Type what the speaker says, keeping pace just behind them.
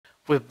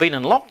We've been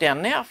in lockdown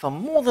now for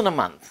more than a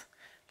month.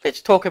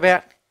 Let's talk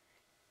about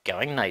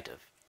going native.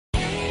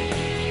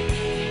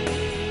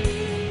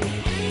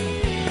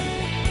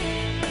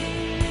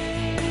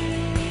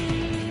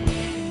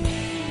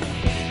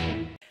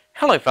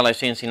 Hello fellow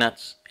CNC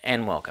nuts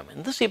and welcome.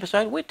 In this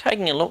episode we're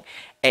taking a look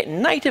at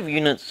native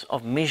units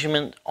of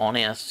measurement on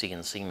our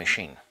CNC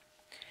machine.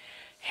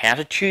 How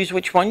to choose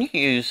which one you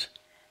use,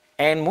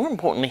 and more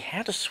importantly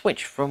how to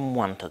switch from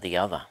one to the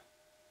other.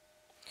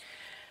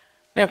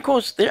 Now of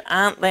course there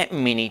aren't that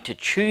many to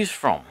choose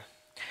from.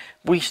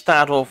 We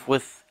start off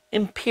with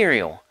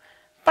imperial,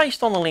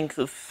 based on the length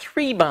of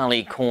 3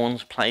 barley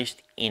corns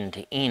placed end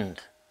to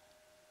end.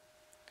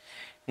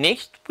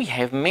 Next we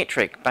have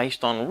metric,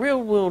 based on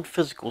real-world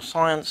physical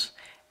science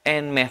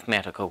and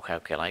mathematical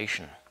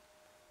calculation.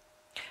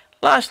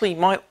 Lastly,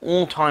 my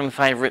all-time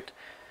favourite,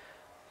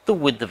 the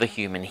width of a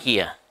human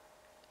hair,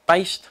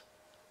 based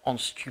on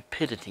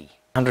stupidity.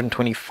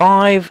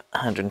 125,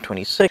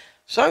 126.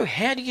 So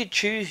how do you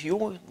choose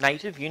your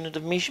native unit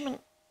of measurement?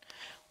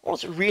 Well,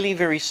 it's really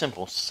very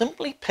simple.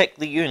 Simply pick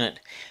the unit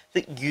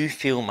that you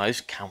feel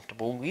most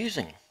comfortable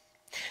using.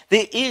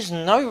 There is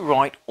no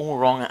right or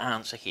wrong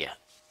answer here.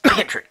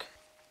 Metric.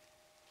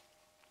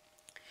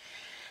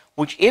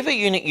 Whichever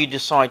unit you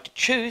decide to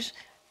choose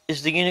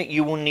is the unit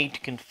you will need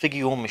to configure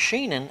your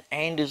machine in,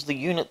 and is the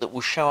unit that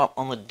will show up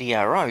on the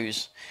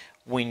DROs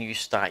when you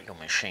start your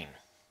machine.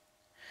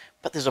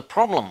 But there's a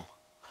problem.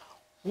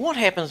 What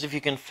happens if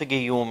you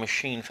configure your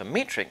machine for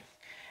metric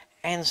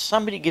and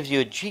somebody gives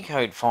you a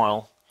Gcode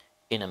file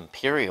in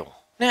imperial?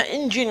 Now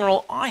in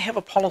general I have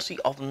a policy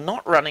of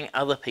not running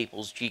other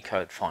people's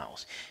Gcode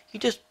files. You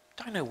just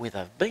don't know where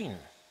they've been.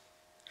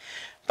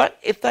 But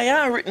if they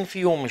are written for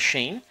your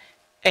machine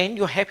and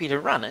you're happy to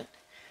run it,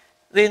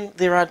 then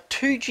there are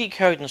 2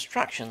 Gcode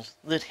instructions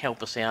that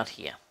help us out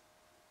here.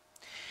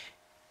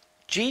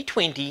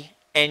 G20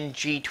 and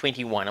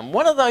G21, and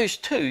one of those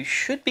 2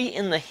 should be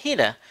in the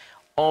header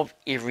of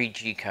every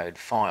Gcode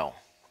file.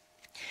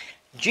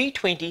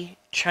 G20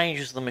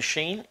 changes the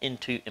machine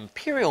into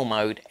imperial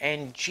mode,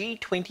 and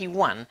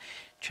G21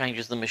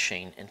 changes the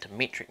machine into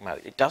metric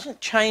mode. It doesn't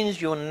change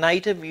your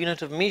native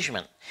unit of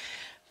measurement,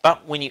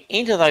 but when you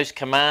enter those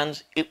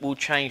commands it will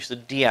change the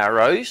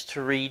DROs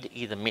to read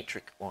either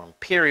metric or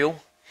imperial,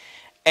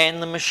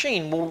 and the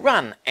machine will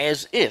run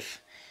as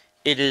if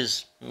it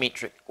is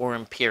metric or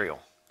imperial.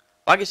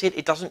 Like I said,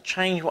 it doesn't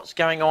change what's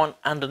going on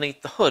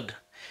underneath the hood,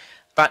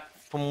 but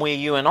from where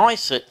you and I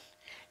sit,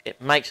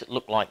 it makes it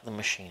look like the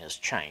machine has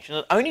changed. And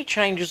it only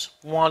changes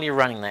while you're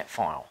running that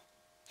file.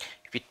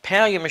 If you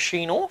power your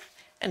machine off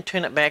and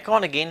turn it back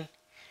on again,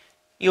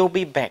 you'll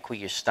be back where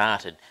you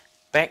started,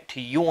 back to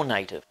your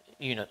native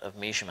unit of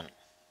measurement.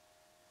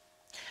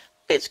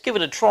 Let's give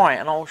it a try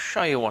and I'll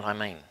show you what I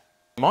mean.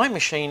 My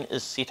machine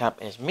is set up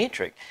as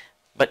metric,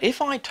 but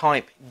if I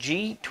type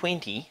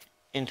G20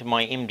 into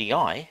my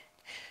MDI,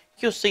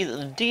 you'll see that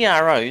the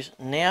DROs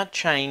now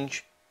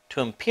change to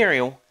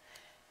imperial,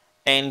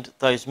 and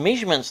those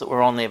measurements that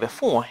were on there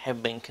before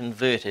have been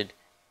converted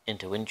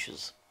into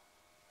inches.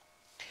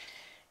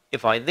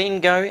 If I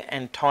then go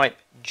and type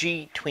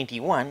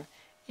G21,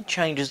 it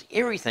changes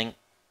everything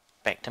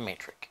back to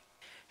metric.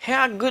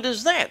 How good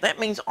is that? That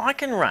means I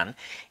can run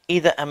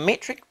either a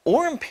metric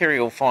or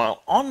imperial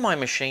file on my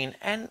machine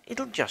and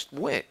it'll just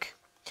work.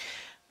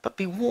 But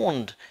be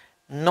warned,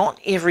 not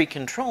every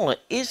controller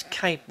is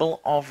capable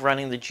of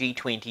running the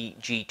G20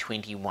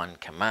 G21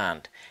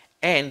 command,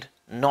 and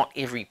not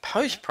every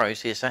post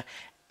processor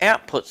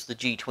outputs the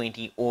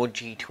G20 or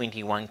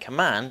G21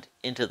 command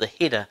into the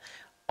header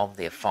of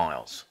their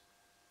files.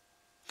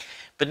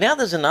 But now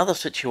there's another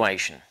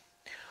situation.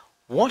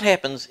 What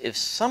happens if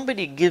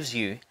somebody gives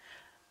you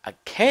a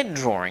CAD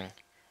drawing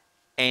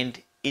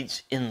and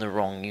it's in the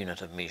wrong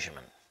unit of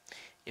measurement?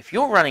 If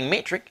you're running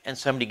metric and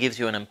somebody gives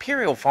you an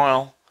imperial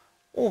file,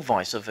 or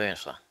vice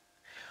versa,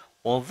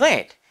 well,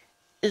 that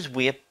is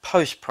where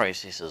post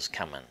processors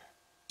come in.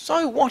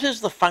 So what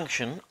is the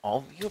function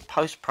of your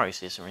post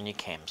processor in your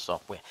CAM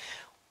software?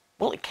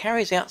 Well, it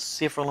carries out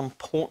several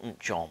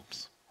important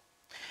jobs.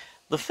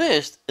 The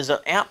first is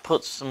it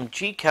outputs some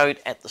Gcode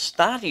at the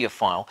start of your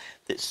file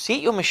that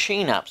set your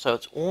machine up so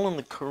it's all in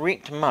the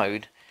correct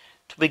mode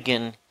to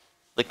begin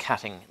the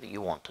cutting that you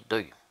want to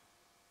do.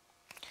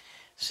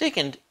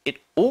 Second,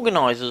 it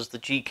organizes the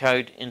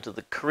Gcode into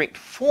the correct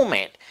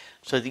format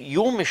so that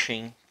your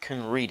machine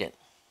can read it.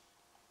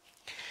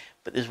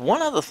 But there's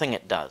one other thing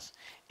it does.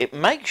 It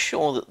makes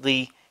sure that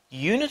the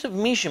unit of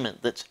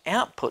measurement that's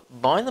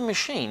output by the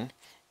machine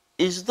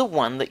is the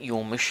one that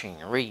your machine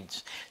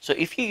reads. So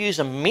if you use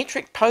a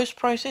metric post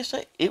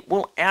processor, it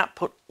will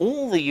output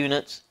all the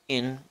units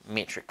in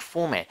metric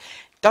format.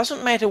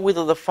 Doesn't matter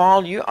whether the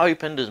file you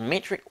opened is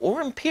metric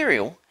or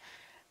imperial,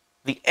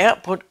 the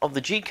output of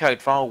the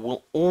Gcode file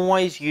will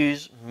always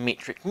use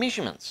metric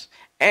measurements,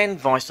 and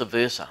vice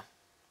versa.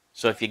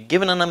 So if you're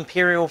given an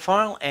imperial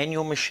file and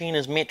your machine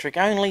is metric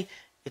only,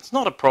 it's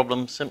not a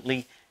problem.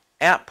 Simply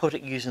output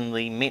it using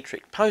the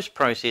metric post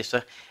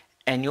processor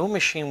and your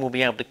machine will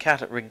be able to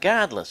cut it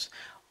regardless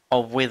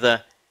of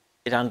whether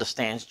it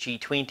understands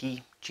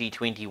G20,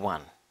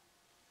 G21.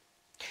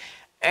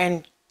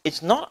 And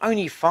it's not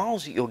only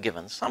files that you're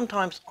given.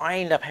 Sometimes I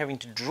end up having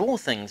to draw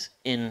things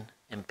in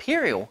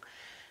imperial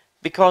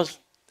because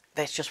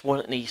that's just what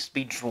it needs to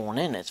be drawn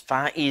in. It's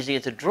far easier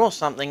to draw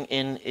something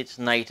in its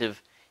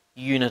native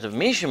unit of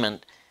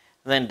measurement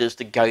than it is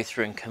to go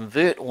through and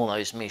convert all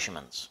those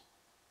measurements.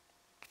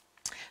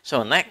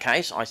 So in that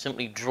case, I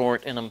simply draw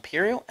it in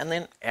imperial and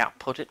then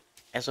output it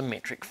as a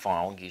metric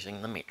file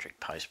using the metric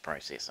post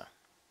processor.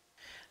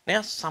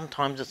 Now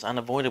sometimes it's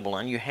unavoidable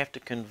and you have to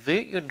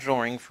convert your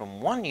drawing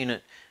from one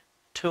unit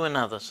to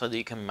another so that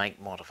you can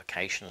make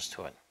modifications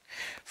to it.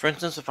 For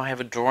instance, if I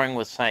have a drawing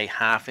with say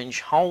 1/2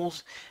 inch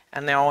holes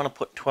and now I want to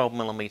put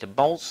 12mm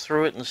bolts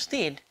through it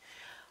instead,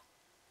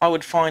 I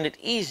would find it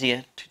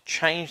easier to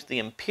change the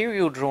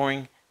imperial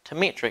drawing to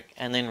metric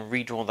and then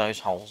redraw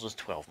those holes as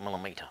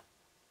 12mm.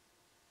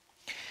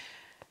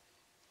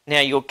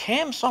 Now your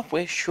CAM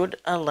software should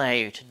allow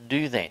you to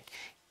do that,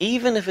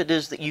 even if it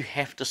is that you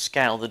have to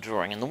scale the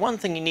drawing. And the one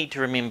thing you need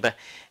to remember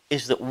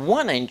is that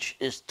 1 inch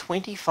is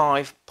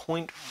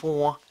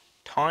 25.4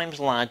 times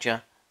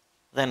larger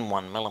than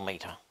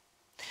 1mm.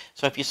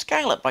 So if you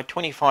scale it by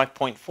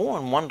 25.4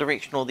 in one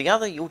direction or the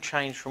other, you'll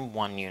change from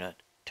one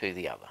unit to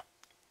the other.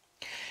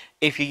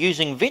 If you're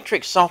using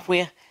Vectric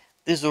software,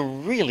 there's a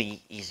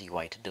really easy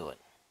way to do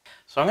it.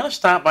 So I'm going to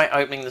start by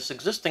opening this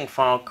existing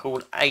file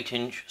called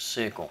 8-inch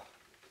circle.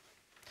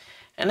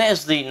 And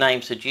as the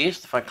name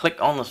suggests, if I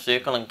click on the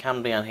circle and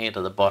come down here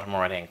to the bottom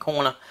right hand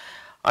corner,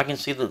 I can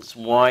see that it's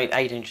wide,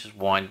 8 inches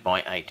wide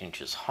by 8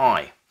 inches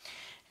high.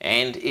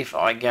 And if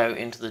I go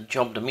into the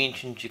job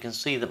dimensions, you can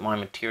see that my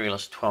material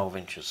is 12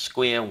 inches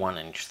square, 1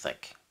 inch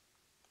thick.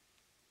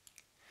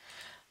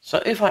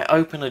 So if I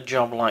open a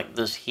job like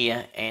this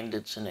here and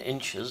it's in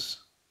inches,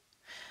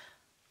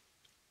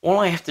 all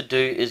I have to do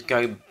is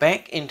go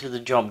back into the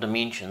job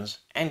dimensions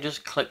and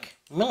just click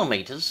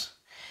millimeters.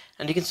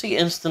 And you can see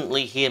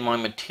instantly here my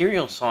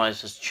material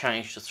size has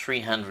changed to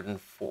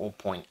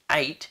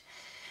 304.8.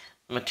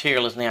 The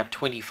material is now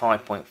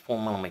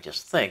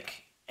 25.4mm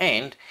thick.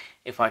 And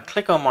if I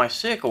click on my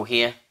circle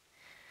here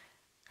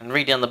and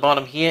read down the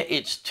bottom here,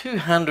 it's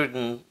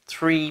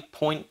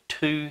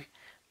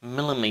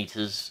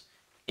 203.2mm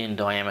in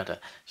diameter.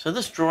 So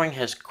this drawing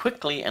has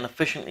quickly and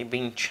efficiently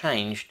been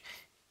changed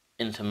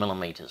into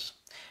millimeters.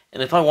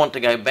 And if I want to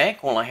go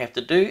back, all I have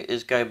to do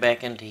is go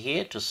back into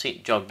here to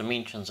set job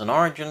dimensions and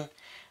origin,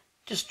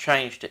 just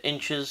change to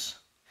inches.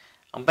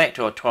 I'm back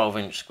to a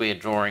 12-inch square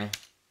drawing,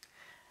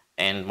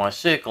 and my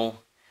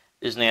circle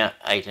is now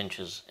 8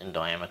 inches in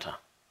diameter.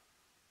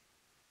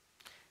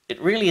 It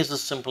really is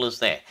as simple as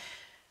that.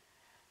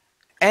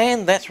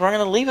 And that's where I'm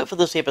going to leave it for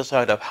this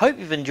episode. I hope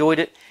you've enjoyed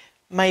it,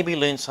 maybe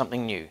learned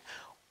something new.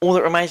 All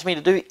that remains for me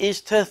to do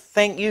is to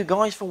thank you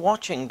guys for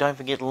watching. Don't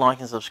forget to like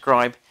and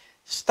subscribe.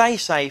 Stay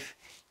safe,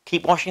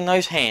 keep washing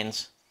those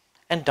hands,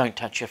 and don't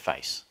touch your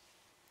face.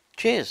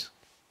 Cheers.